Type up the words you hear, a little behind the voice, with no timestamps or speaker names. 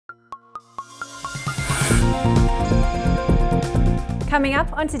Coming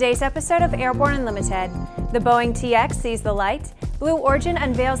up on today's episode of Airborne Unlimited, the Boeing TX sees the light, Blue Origin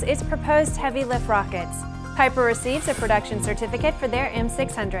unveils its proposed heavy lift rockets, Piper receives a production certificate for their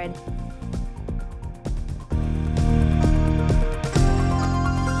M600.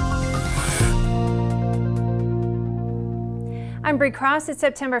 I'm Bree Cross. It's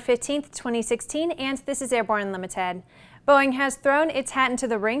September 15th, 2016, and this is Airborne Unlimited. Boeing has thrown its hat into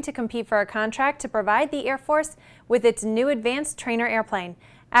the ring to compete for a contract to provide the Air Force with its new advanced trainer airplane.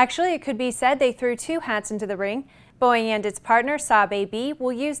 Actually, it could be said they threw two hats into the ring. Boeing and its partner, Saab AB,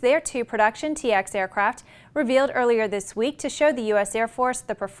 will use their two production TX aircraft, revealed earlier this week, to show the U.S. Air Force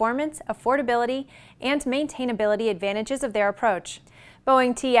the performance, affordability, and maintainability advantages of their approach.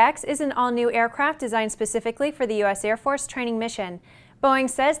 Boeing TX is an all-new aircraft designed specifically for the U.S. Air Force training mission. Boeing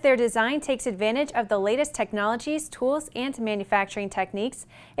says their design takes advantage of the latest technologies, tools, and manufacturing techniques.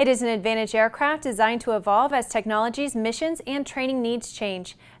 It is an advantage aircraft designed to evolve as technologies, missions, and training needs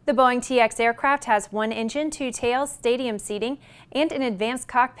change. The Boeing TX aircraft has one engine, two tails, stadium seating, and an advanced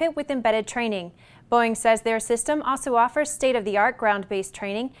cockpit with embedded training. Boeing says their system also offers state-of-the-art ground-based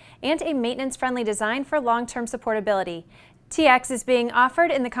training and a maintenance-friendly design for long-term supportability. TX is being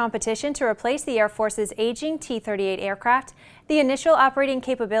offered in the competition to replace the Air Force's aging T-38 aircraft. The initial operating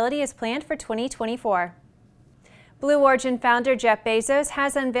capability is planned for 2024. Blue Origin founder Jeff Bezos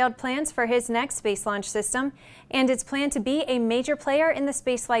has unveiled plans for his next space launch system, and it's planned to be a major player in the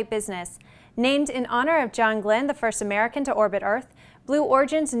spaceflight business. Named in honor of John Glenn, the first American to orbit Earth, Blue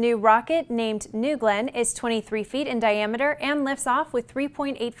Origin's new rocket, named New Glenn, is 23 feet in diameter and lifts off with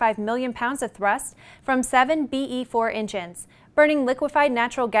 3.85 million pounds of thrust from 7 BE-4 engines. Burning liquefied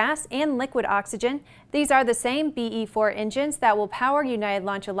natural gas and liquid oxygen, these are the same BE-4 engines that will power United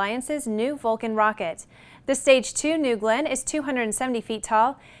Launch Alliance's new Vulcan rocket. The Stage 2 New Glenn is 270 feet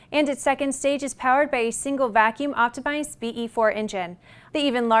tall, and its second stage is powered by a single vacuum-optimized BE-4 engine. The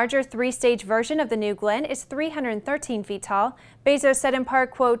even larger three-stage version of the New Glenn is 313 feet tall. Bezos said in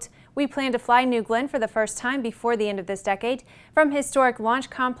part, quote, "We plan to fly New Glenn for the first time before the end of this decade from historic Launch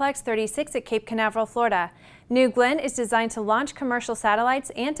Complex 36 at Cape Canaveral, Florida. New Glenn is designed to launch commercial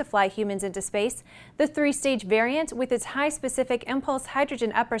satellites and to fly humans into space. The three-stage variant, with its high specific impulse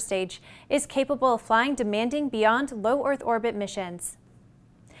hydrogen upper stage, is capable of flying demanding beyond low Earth orbit missions."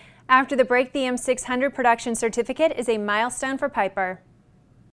 After the break, the M600 production certificate is a milestone for Piper.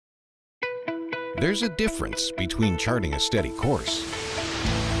 There's a difference between charting a steady course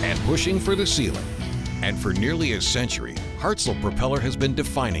and pushing for the ceiling. And for nearly a century, Hartzell Propeller has been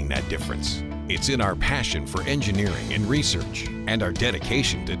defining that difference. It's in our passion for engineering and research and our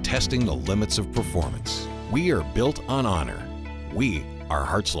dedication to testing the limits of performance. We are built on honor. We are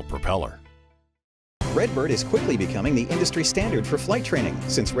Hartzell Propeller. Redbird is quickly becoming the industry standard for flight training.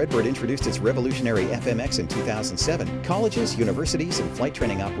 Since Redbird introduced its revolutionary FMX in 2007, colleges, universities, and flight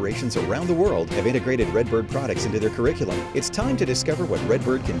training operations around the world have integrated Redbird products into their curriculum. It's time to discover what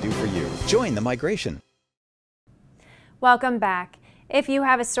Redbird can do for you. Join the migration. Welcome back. If you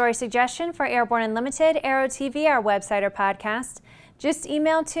have a story suggestion for Airborne Unlimited, Aero-TV, our website or podcast, just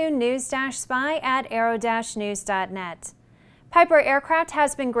email to news-spy@aero-news.net. Piper Aircraft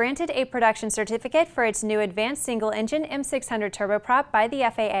has been granted a production certificate for its new advanced single-engine M600 turboprop by the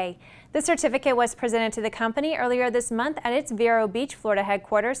FAA. The certificate was presented to the company earlier this month at its Vero Beach, Florida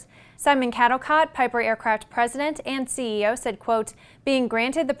headquarters. Simon Cattlecott, Piper Aircraft president and CEO, said, quote, "Being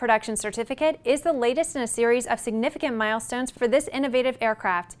granted the production certificate is the latest in a series of significant milestones for this innovative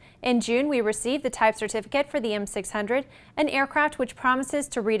aircraft. In June, we received the type certificate for the M600, an aircraft which promises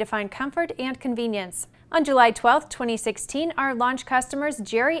to redefine comfort and convenience." On July 12, 2016, our launch customers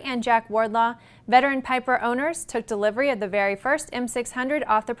Jerry and Jack Wardlaw, veteran Piper owners, took delivery of the very first M600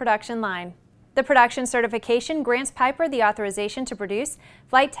 off the production line. The production certification grants Piper the authorization to produce,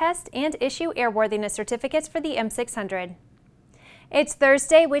 flight test, and issue airworthiness certificates for the M600. It's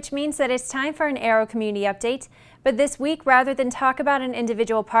Thursday, which means that it's time for an Aero Community Update. But this week, rather than talk about an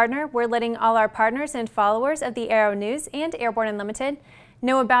individual partner, we're letting all our partners and followers of the Aero-News and Airborne Unlimited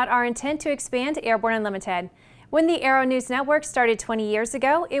know about our intent to expand Airborne Unlimited. When the Aero-News Network started 20 years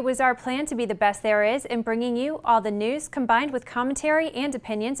ago, it was our plan to be the best there is in bringing you all the news combined with commentary and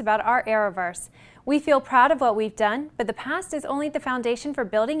opinions about our Aeroverse. We feel proud of what we've done, but the past is only the foundation for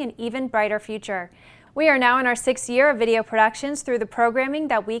building an even brighter future. We are now in our 6th year of video productions through the programming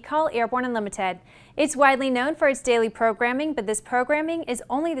that we call Airborne Unlimited. It's widely known for its daily programming, but this programming is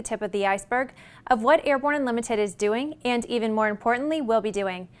only the tip of the iceberg of what Airborne Unlimited is doing, and even more importantly, will be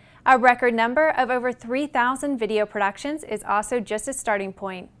doing. A record number of over 3,000 video productions is also just a starting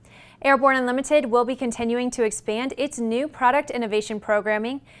point. Airborne Unlimited will be continuing to expand its new product innovation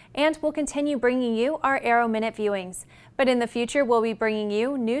programming and will continue bringing you our Aero Minute viewings. But in the future, we'll be bringing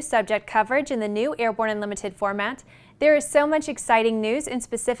you new subject coverage in the new Airborne Unlimited format. There is so much exciting news in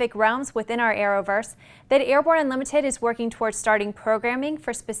specific realms within our Aeroverse that Airborne Unlimited is working towards starting programming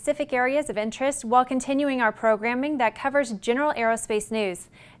for specific areas of interest while continuing our programming that covers general aerospace news.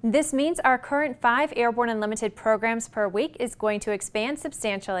 This means our current 5 Airborne Unlimited programs per week is going to expand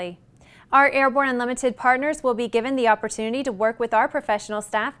substantially. Our Airborne Unlimited partners will be given the opportunity to work with our professional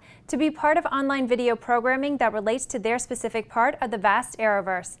staff to be part of online video programming that relates to their specific part of the vast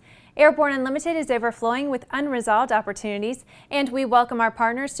Aeroverse. Airborne Unlimited is overflowing with unresolved opportunities, and we welcome our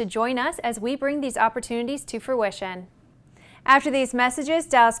partners to join us as we bring these opportunities to fruition. After these messages,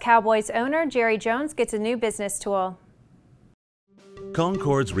 Dallas Cowboys owner Jerry Jones gets a new business tool.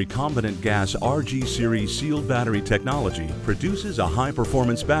 Concorde's recombinant gas RG series sealed battery technology produces a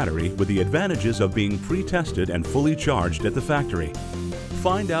high-performance battery with the advantages of being pre-tested and fully charged at the factory.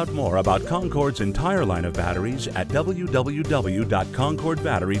 Find out more about Concorde's entire line of batteries at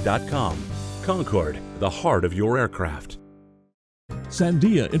www.concordebattery.com. Concorde, the heart of your aircraft.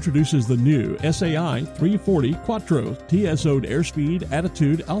 Sandia introduces the new SAI 340 Quattro TSO'd airspeed,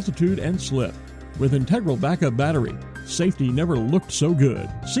 attitude, altitude, and slip. With integral backup battery, safety never looked so good.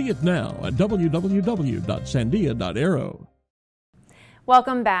 See it now at www.sandia.aero.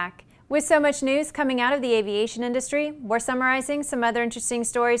 Welcome back. With so much news coming out of the aviation industry, we're summarizing some other interesting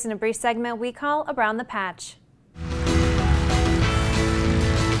stories in a brief segment we call Around the Patch.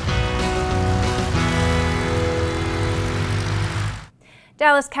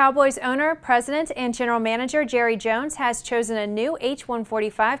 Dallas Cowboys owner, president, and general manager Jerry Jones has chosen a new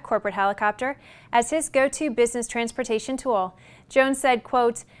H-145 corporate helicopter as his go-to business transportation tool. Jones said,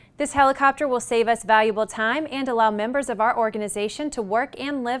 quote, "This helicopter will save us valuable time and allow members of our organization to work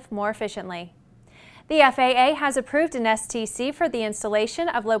and live more efficiently." The FAA has approved an STC for the installation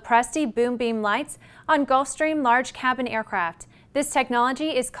of LoPresti boom beam lights on Gulfstream large cabin aircraft. This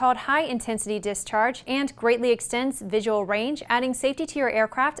technology is called high-intensity discharge and greatly extends visual range, adding safety to your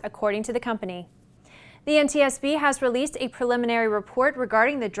aircraft, according to the company. The NTSB has released a preliminary report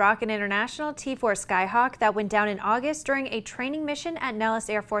regarding the Draken International T-4 Skyhawk that went down in August during a training mission at Nellis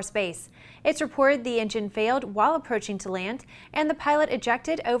Air Force Base. It's reported the engine failed while approaching to land, and the pilot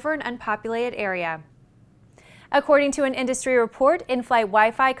ejected over an unpopulated area. According to an industry report, in-flight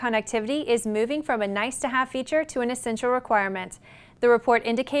Wi-Fi connectivity is moving from a nice-to-have feature to an essential requirement. The report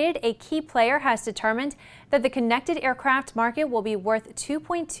indicated a key player has determined that the connected aircraft market will be worth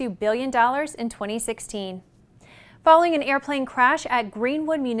 $2.2 billion in 2016. Following an airplane crash at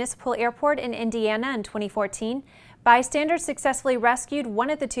Greenwood Municipal Airport in Indiana in 2014, bystanders successfully rescued one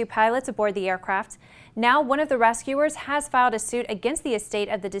of the 2 pilots aboard the aircraft. Now, one of the rescuers has filed a suit against the estate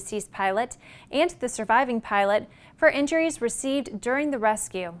of the deceased pilot and the surviving pilot for injuries received during the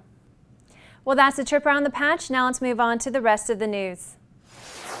rescue. Well, that's a trip around the patch. Now let's move on to the rest of the news.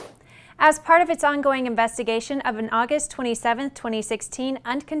 As part of its ongoing investigation of an August 27, 2016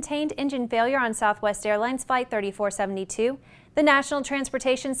 uncontained engine failure on Southwest Airlines Flight 3472, the National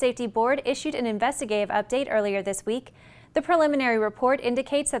Transportation Safety Board issued an investigative update earlier this week. The preliminary report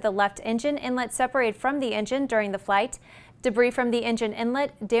indicates that the left engine inlet separated from the engine during the flight. Debris from the engine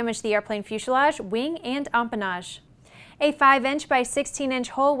inlet damaged the airplane fuselage, wing, and empennage. A 5-inch by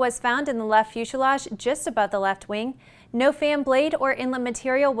 16-inch hole was found in the left fuselage just above the left wing. No fan blade or inlet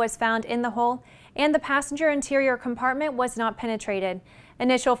material was found in the hole, and the passenger interior compartment was not penetrated.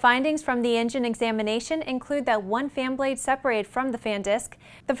 Initial findings from the engine examination include that one fan blade separated from the fan disc.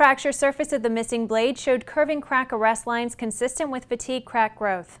 The fracture surface of the missing blade showed curving crack arrest lines consistent with fatigue crack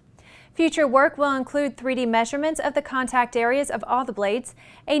growth. Future work will include 3D measurements of the contact areas of all the blades,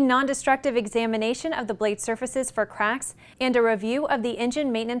 a non-destructive examination of the blade surfaces for cracks, and a review of the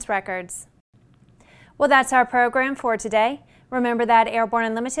engine maintenance records. Well, that's our program for today. Remember that Airborne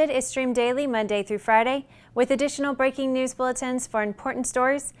Unlimited is streamed daily Monday through Friday with additional breaking news bulletins for important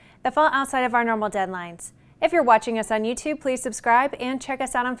stories that fall outside of our normal deadlines. If you're watching us on YouTube, please subscribe and check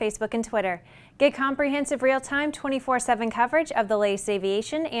us out on Facebook and Twitter. Get comprehensive real-time 24/7 coverage of the latest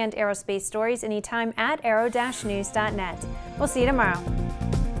aviation and aerospace stories anytime at aero-news.net. We'll see you tomorrow.